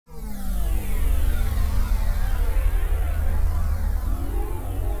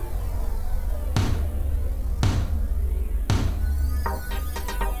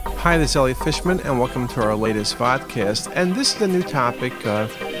Hi, this is Elliot Fishman, and welcome to our latest podcast. And this is a new topic,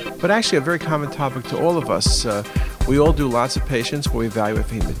 but actually a very common topic to all of us. We all do lots of patients where we evaluate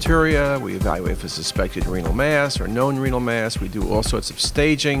for hematuria, we evaluate for suspected renal mass or known renal mass, we do all sorts of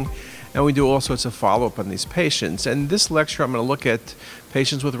staging, and we do all sorts of follow-up on these patients. And this lecture, I'm going to look at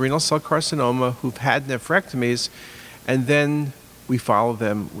patients with renal cell carcinoma who've had nephrectomies, and then we follow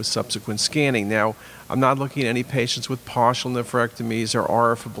them with subsequent scanning. Now, I'm not looking at any patients with partial nephrectomies or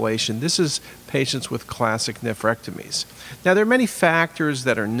RF ablation. This is patients with classic nephrectomies. Now, there are many factors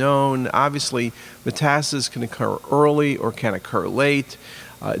that are known. Obviously, metastasis can occur early or can occur late.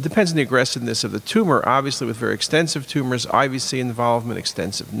 It depends on the aggressiveness of the tumor. Obviously, with very extensive tumors, IVC involvement,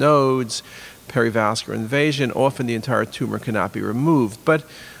 extensive nodes, perivascular invasion, often the entire tumor cannot be removed. But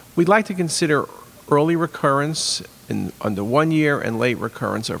we'd like to consider early recurrence under 1 year and late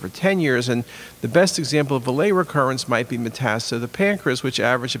recurrence over 10 years. And the best example of a late recurrence might be metastasis of the pancreas, which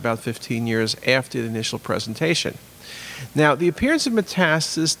average about 15 years after the initial presentation. Now, the appearance of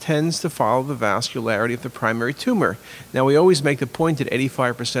metastasis tends to follow the vascularity of the primary tumor. Now, we always make the point that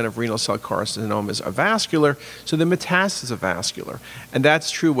 85% of renal cell carcinomas are vascular, so the metastases are vascular. And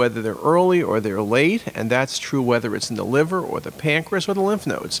that's true whether they're early or they're late, and that's true whether it's in the liver or the pancreas or the lymph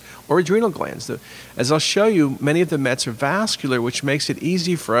nodes or adrenal glands. As I'll show you, many of the mets are vascular, which makes it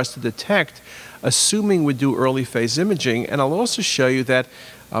easy for us to detect, assuming we do early phase imaging. And I'll also show you that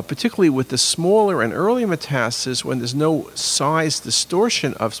particularly with the smaller and early metastasis, when there's no size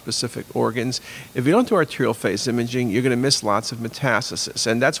distortion of specific organs, if you don't do arterial phase imaging, you're going to miss lots of metastasis.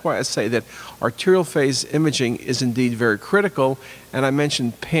 And that's why I say that arterial phase imaging is indeed very critical. And I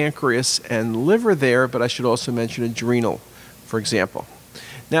mentioned pancreas and liver there, but I should also mention adrenal, for example.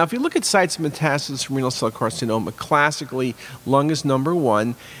 Now, if you look at sites of metastasis from renal cell carcinoma, classically, lung is number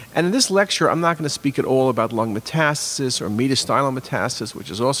one. And in this lecture, I'm not going to speak at all about lung metastasis or mediastinal metastasis, which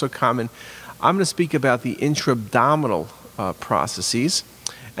is also common. I'm going to speak about the intra-abdominal processes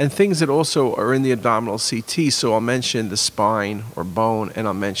and things that also are in the abdominal CT. So I'll mention the spine or bone, and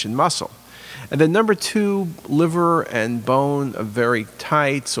I'll mention muscle. And then number two, liver and bone are very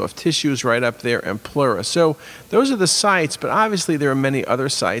tight, soft tissues right up there, and pleura. So those are the sites, but obviously there are many other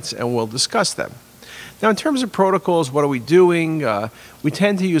sites, and we'll discuss them. Now, in terms of protocols, what are we doing? We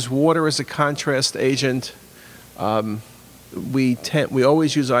tend to use water as a contrast agent. We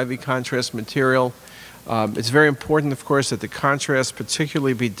always use IV contrast material. It's very important, of course, that the contrast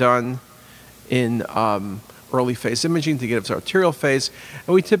particularly be done in early phase imaging to get us arterial phase.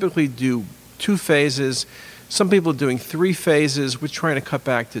 And we typically do 2 phases. Some people are doing 3 phases. We're trying to cut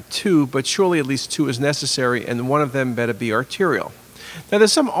back to 2, but surely at least 2 is necessary, and one of them better be arterial. Now,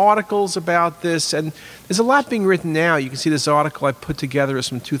 there's some articles about this, and there's a lot being written now. You can see this article I put together is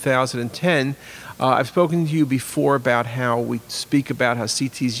from 2010. I've spoken to you before about how we speak about how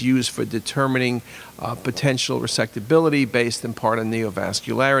CT is used for determining potential resectability based in part on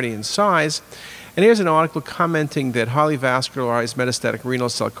neovascularity and size. And here's an article commenting that highly vascularized metastatic renal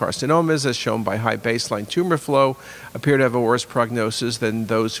cell carcinomas, as shown by high baseline tumor flow, appear to have a worse prognosis than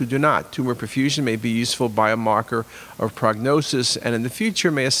those who do not. Tumor perfusion may be a useful biomarker of prognosis, and in the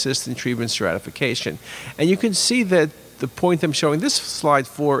future may assist in treatment stratification. And you can see that the point I'm showing this slide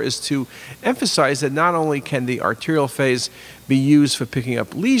for is to emphasize that not only can the arterial phase be used for picking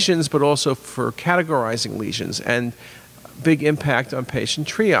up lesions, but also for categorizing lesions, and big impact on patient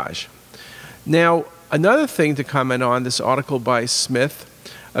triage. Now, another thing to comment on this article by Smith,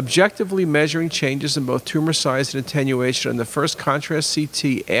 objectively measuring changes in both tumor size and attenuation in the first contrast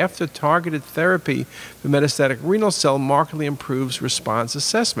CT after targeted therapy for metastatic renal cell markedly improves response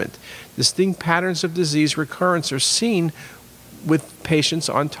assessment. Distinct patterns of disease recurrence are seen with patients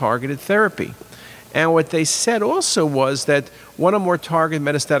on targeted therapy. And what they said also was that one or more target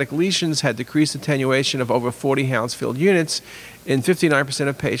metastatic lesions had decreased attenuation of over 40 Hounsfield units in 59%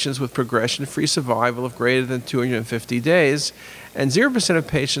 of patients with progression-free survival of greater than 250 days, and 0% of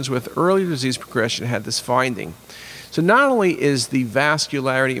patients with early disease progression had this finding. So not only is the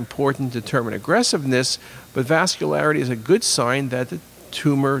vascularity important to determine aggressiveness, but vascularity is a good sign that the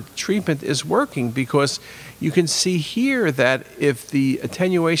tumor treatment is working, because you can see here that if the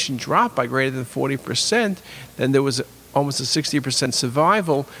attenuation dropped by greater than 40%, then there was almost a 60%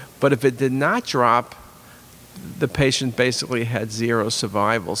 survival, but if it did not drop, the patient basically had 0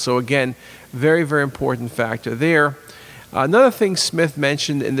 survival. So again, very, very important factor there. Another thing Smith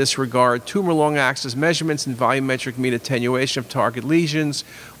mentioned in this regard, tumor long axis measurements and volumetric mean attenuation of target lesions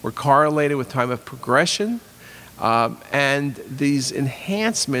were correlated with time of progression. And these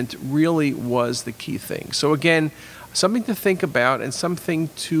enhancement really was the key thing. So again, something to think about and something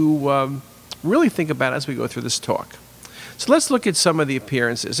to really think about as we go through this talk. So let's look at some of the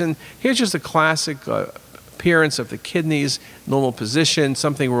appearances. And here's just a classic appearance of the kidneys, normal position,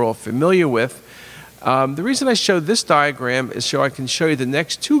 something we're all familiar with. The reason I showed this diagram is so I can show you the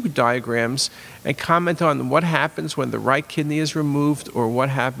next two diagrams and comment on what happens when the right kidney is removed or what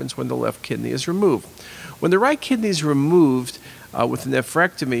happens when the left kidney is removed. When the right kidney is removed with the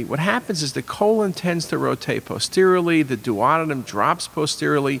nephrectomy, what happens is the colon tends to rotate posteriorly, the duodenum drops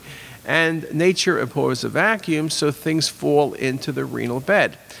posteriorly, and nature abhors a vacuum, so things fall into the renal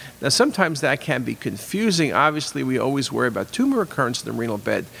bed. Now, sometimes that can be confusing. Obviously, we always worry about tumor recurrence in the renal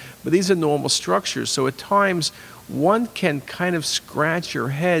bed, but these are normal structures. So at times, one can kind of scratch your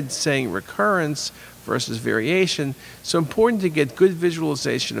head saying recurrence versus variation. So important to get good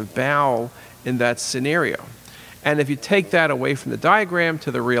visualization of bowel in that scenario. And if you take that away from the diagram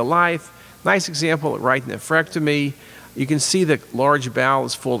to the real life, nice example, right nephrectomy. You can see the large bowel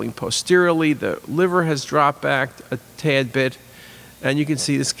is falling posteriorly. The liver has dropped back a tad bit. And you can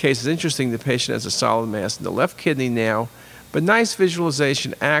see this case is interesting. The patient has a solid mass in the left kidney now, but nice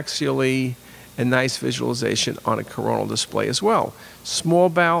visualization axially and nice visualization on a coronal display as well. Small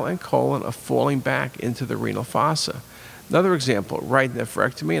bowel and colon are falling back into the renal fossa. Another example, right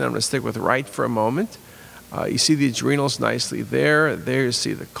nephrectomy, and I'm going to stick with right for a moment. You see the adrenals nicely there. There you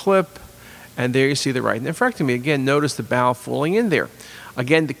see the clip, and there you see the right nephrectomy. Again, notice the bowel falling in there.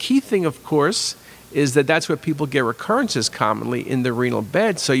 Again, the key thing, of course, is that that's where people get recurrences commonly in the renal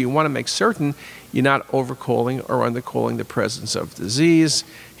bed, so you want to make certain you're not overcalling or undercalling the presence of disease.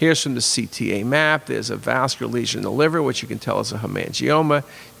 Here's from the CTA map. There's a vascular lesion in the liver, which you can tell is a hemangioma.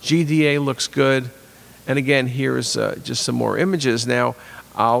 GDA looks good. And again, here's just some more images. Now,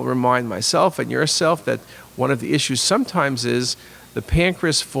 I'll remind myself and yourself that one of the issues sometimes is the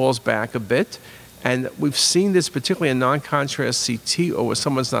pancreas falls back a bit. And we've seen this particularly in non-contrast CT or where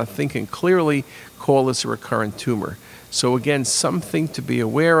someone's not thinking clearly, call this a recurrent tumor. So again, something to be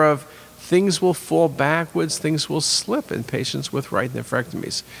aware of. Things will fall backwards, things will slip in patients with right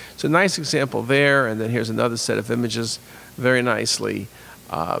nephrectomies. So nice example there, and then here's another set of images very nicely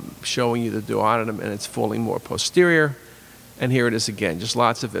showing you the duodenum and it's falling more posterior. And here it is again, just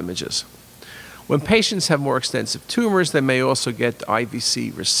lots of images. When patients have more extensive tumors, they may also get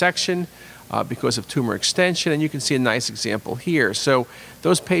IVC resection because of tumor extension, and you can see a nice example here. So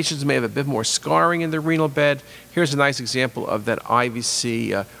those patients may have a bit more scarring in the renal bed. Here's a nice example of that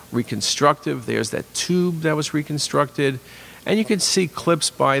IVC reconstructive. There's that tube that was reconstructed, and you can see clips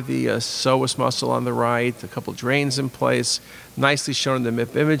by the psoas muscle on the right, a couple drains in place, nicely shown in the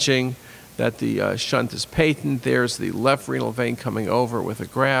MIP imaging that the shunt is patent. There's the left renal vein coming over with a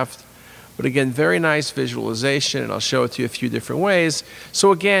graft. But again, very nice visualization, and I'll show it to you a few different ways.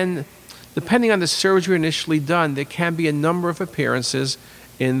 So again, depending on the surgery initially done, there can be a number of appearances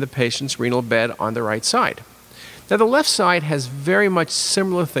in the patient's renal bed on the right side. Now, the left side has very much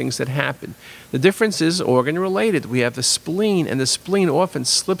similar things that happen. The difference is organ-related. We have the spleen, and the spleen often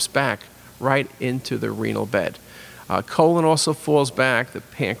slips back right into the renal bed. Colon also falls back. The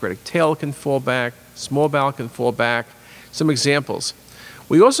pancreatic tail can fall back. Small bowel can fall back. Some examples.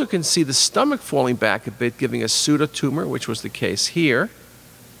 We also can see the stomach falling back a bit, giving a pseudotumor, which was the case here.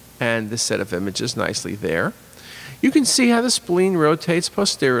 And this set of images nicely there. You can see how the spleen rotates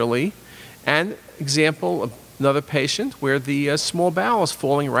posteriorly. And example, another patient where the small bowel is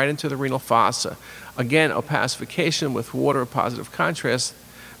falling right into the renal fossa. Again, opacification with water of positive contrast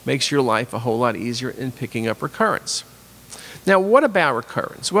makes your life a whole lot easier in picking up recurrence. Now, what about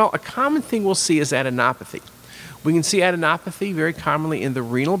recurrence? Well, a common thing we'll see is adenopathy. We can see adenopathy very commonly in the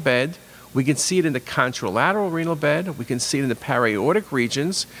renal bed. We can see it in the contralateral renal bed. We can see it in the para-aortic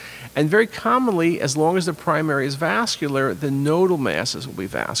regions. And very commonly, as long as the primary is vascular, the nodal masses will be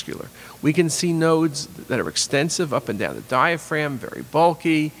vascular. We can see nodes that are extensive up and down the diaphragm, very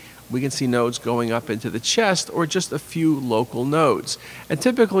bulky. We can see nodes going up into the chest or just a few local nodes. And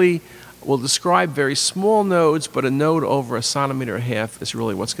typically, we'll describe very small nodes, but a node over 1.5 centimeters is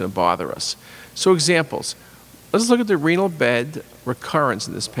really what's going to bother us. So examples. Let's look at the renal bed recurrence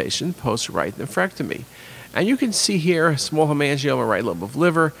in this patient post-right nephrectomy. And you can see here a small hemangioma, right lobe of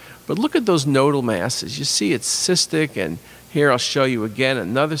liver, but look at those nodal masses. You see it's cystic, and here I'll show you again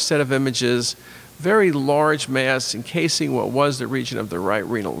another set of images. Very large mass encasing what was the region of the right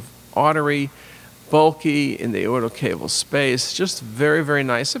renal artery, bulky in the aortocaval space, just very, very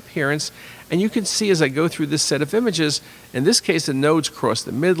nice appearance. And you can see as I go through this set of images, in this case the nodes cross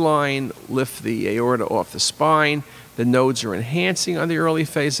the midline, lift the aorta off the spine. The nodes are enhancing on the early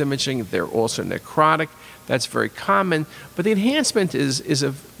phase imaging. They're also necrotic. That's very common. But the enhancement is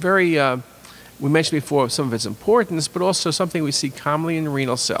a very, we mentioned before some of its importance, but also something we see commonly in the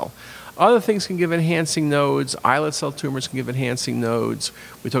renal cell. Other things can give enhancing nodes. Islet cell tumors can give enhancing nodes.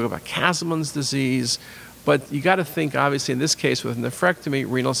 We talk about Castleman's disease. But you got to think, obviously, in this case with nephrectomy,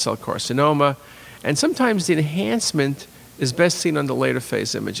 renal cell carcinoma. And sometimes the enhancement is best seen on the later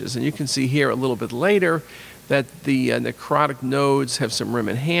phase images. And you can see here a little bit later that the necrotic nodes have some rim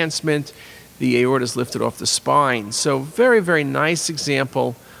enhancement. The aorta is lifted off the spine. So very, very nice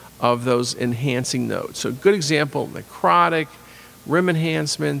example of those enhancing nodes. So good example, necrotic, rim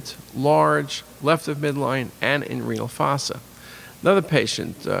enhancement, large, left of midline, and in renal fossa. Another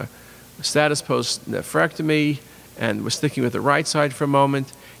patient, status post nephrectomy, and we're sticking with the right side for a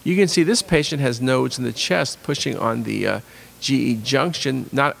moment. You can see this patient has nodes in the chest pushing on the GE junction,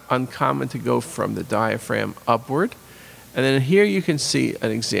 not uncommon to go from the diaphragm upward. And then here you can see an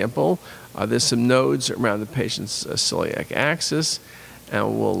example. There's some nodes around the patient's celiac axis,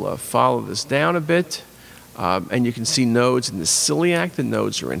 and we'll follow this down a bit. And you can see nodes in the celiac. The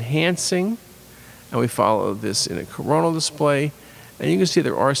nodes are enhancing, and we follow this in a coronal display. And you can see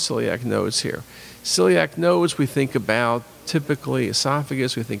there are celiac nodes here. Celiac nodes, we think about typically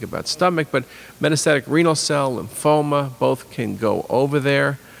esophagus, we think about stomach, but metastatic renal cell, lymphoma, both can go over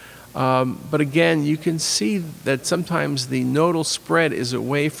there. But again, you can see that sometimes the nodal spread is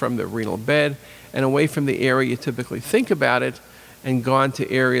away from the renal bed and away from the area you typically think about it, and gone to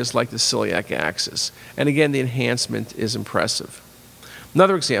areas like the celiac axis. And again, the enhancement is impressive.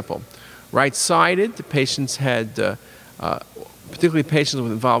 Another example, right-sided, the patients had particularly patients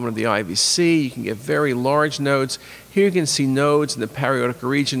with involvement of the IVC. You can get very large nodes. Here you can see nodes in the paraortic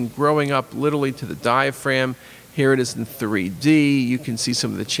region growing up literally to the diaphragm. Here it is in 3D. You can see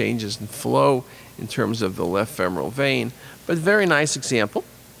some of the changes in flow in terms of the left femoral vein. But very nice example.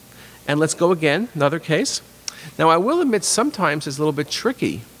 And let's go again, another case. Now I will admit sometimes it's a little bit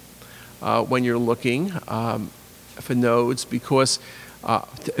tricky when you're looking for nodes, because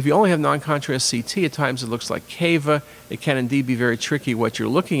if you only have non-contrast CT, at times it looks like cava. It can indeed be very tricky what you're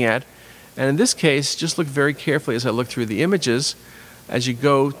looking at. And in this case, just look very carefully as I look through the images, as you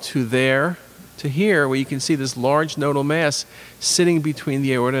go to there, to here, where you can see this large nodal mass sitting between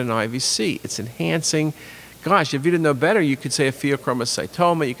the aorta and IVC. It's enhancing. Gosh, if you didn't know better, you could say a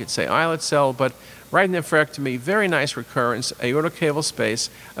pheochromocytoma, you could say islet cell, but right nephrectomy, very nice recurrence, aortocaval space,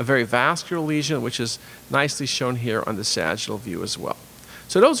 a very vascular lesion, which is nicely shown here on the sagittal view as well.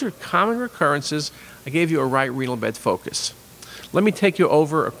 So those are common recurrences. I gave you a right renal bed focus. Let me take you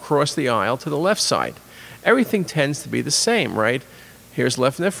over across the aisle to the left side. Everything tends to be the same, right? Here's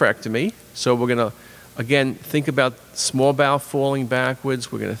left nephrectomy. So we're going to, again, think about small bowel falling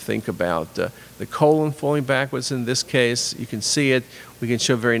backwards. We're going to think about the colon falling backwards in this case. You can see it. We can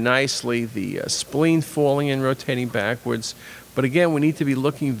show very nicely the spleen falling and rotating backwards. But again, we need to be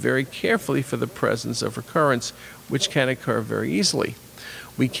looking very carefully for the presence of recurrence, which can occur very easily.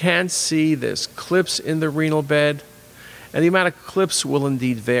 We can see there's clips in the renal bed, and the amount of clips will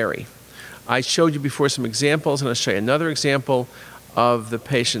indeed vary. I showed you before some examples, and I'll show you another example of the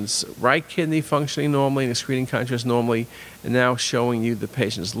patient's right kidney functioning normally and excreting contrast normally, and now showing you the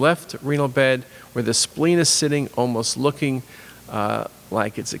patient's left renal bed, where the spleen is sitting, almost looking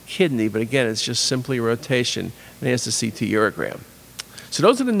like it's a kidney, but again, it's just simply rotation, and here's the CT urogram. So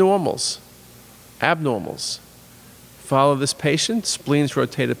those are the normals. Abnormals. Follow this patient, spleen's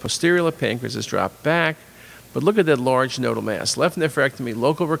rotated posteriorly, pancreas is dropped back, but look at that large nodal mass. Left nephrectomy,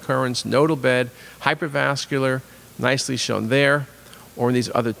 local recurrence, nodal bed, hypervascular, nicely shown there, or in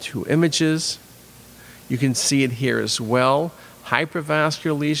these other two images. You can see it here as well.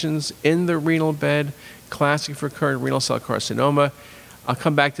 Hypervascular lesions in the renal bed, classic recurrent renal cell carcinoma. I'll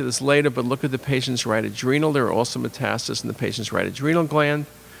come back to this later, but look at the patient's right adrenal. There are also metastases in the patient's right adrenal gland,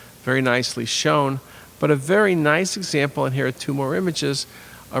 very nicely shown. But a very nice example, and here are two more images,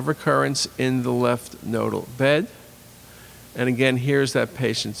 of recurrence in the left nodal bed. And again, here's that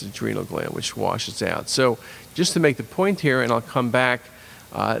patient's adrenal gland, which washes out. So just to make the point here, and I'll come back,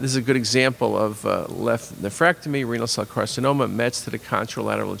 this is a good example of left nephrectomy, renal cell carcinoma, mets to the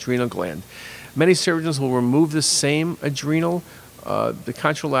contralateral adrenal gland. Many surgeons will remove the same adrenal. The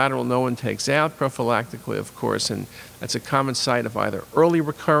contralateral no one takes out prophylactically, of course, and that's a common site of either early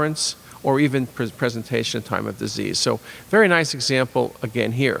recurrence or even presentation at time of disease. So very nice example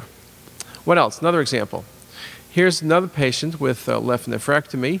again here. What else? Another example. Here's another patient with left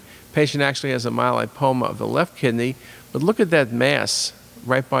nephrectomy. Patient actually has a myelopoma of the left kidney, but look at that mass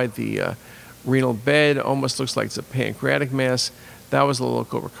right by the renal bed. Almost looks like it's a pancreatic mass. That was a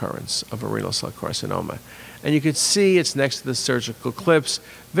local recurrence of a renal cell carcinoma. And you can see it's next to the surgical clips.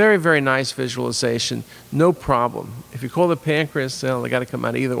 Very, very nice visualization. No problem. If you call the pancreas, well, they got to come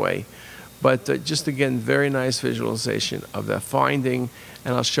out either way. But just again, very nice visualization of that finding,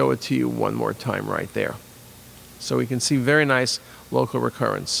 and I'll show it to you one more time right there. So we can see very nice local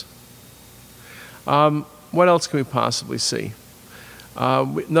recurrence. What else can we possibly see?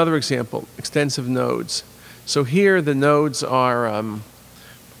 Another example, extensive nodes. So here the nodes are in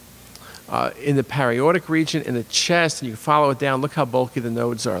the paraortic region, in the chest, and you can follow it down. Look how bulky the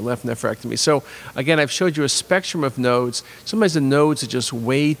nodes are, left nephrectomy. So again, I've showed you a spectrum of nodes. Sometimes the nodes are just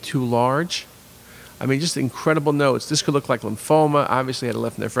way too large. I mean, just incredible nodes. This could look like lymphoma. Obviously, had a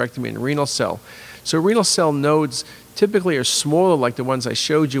left nephrectomy and renal cell. So renal cell nodes typically are smaller, like the ones I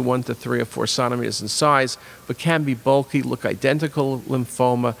showed you, 1 to 3 or 4 centimeters in size, but can be bulky, look identical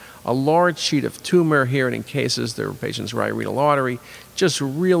lymphoma, a large sheet of tumor here, and in cases there are patients' right renal artery, just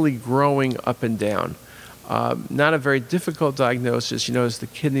really growing up and down. Not a very difficult diagnosis. You notice the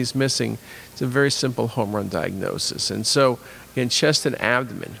kidney's missing. It's a very simple home run diagnosis. And so, again, chest and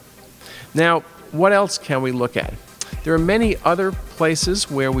abdomen. Now, what else can we look at? There are many other places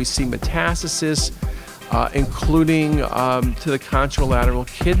where we see metastasis, including to the contralateral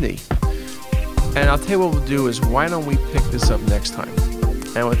kidney. And I'll tell you what we'll do is, why don't we pick this up next time?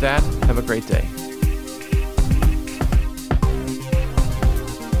 And with that, have a great day.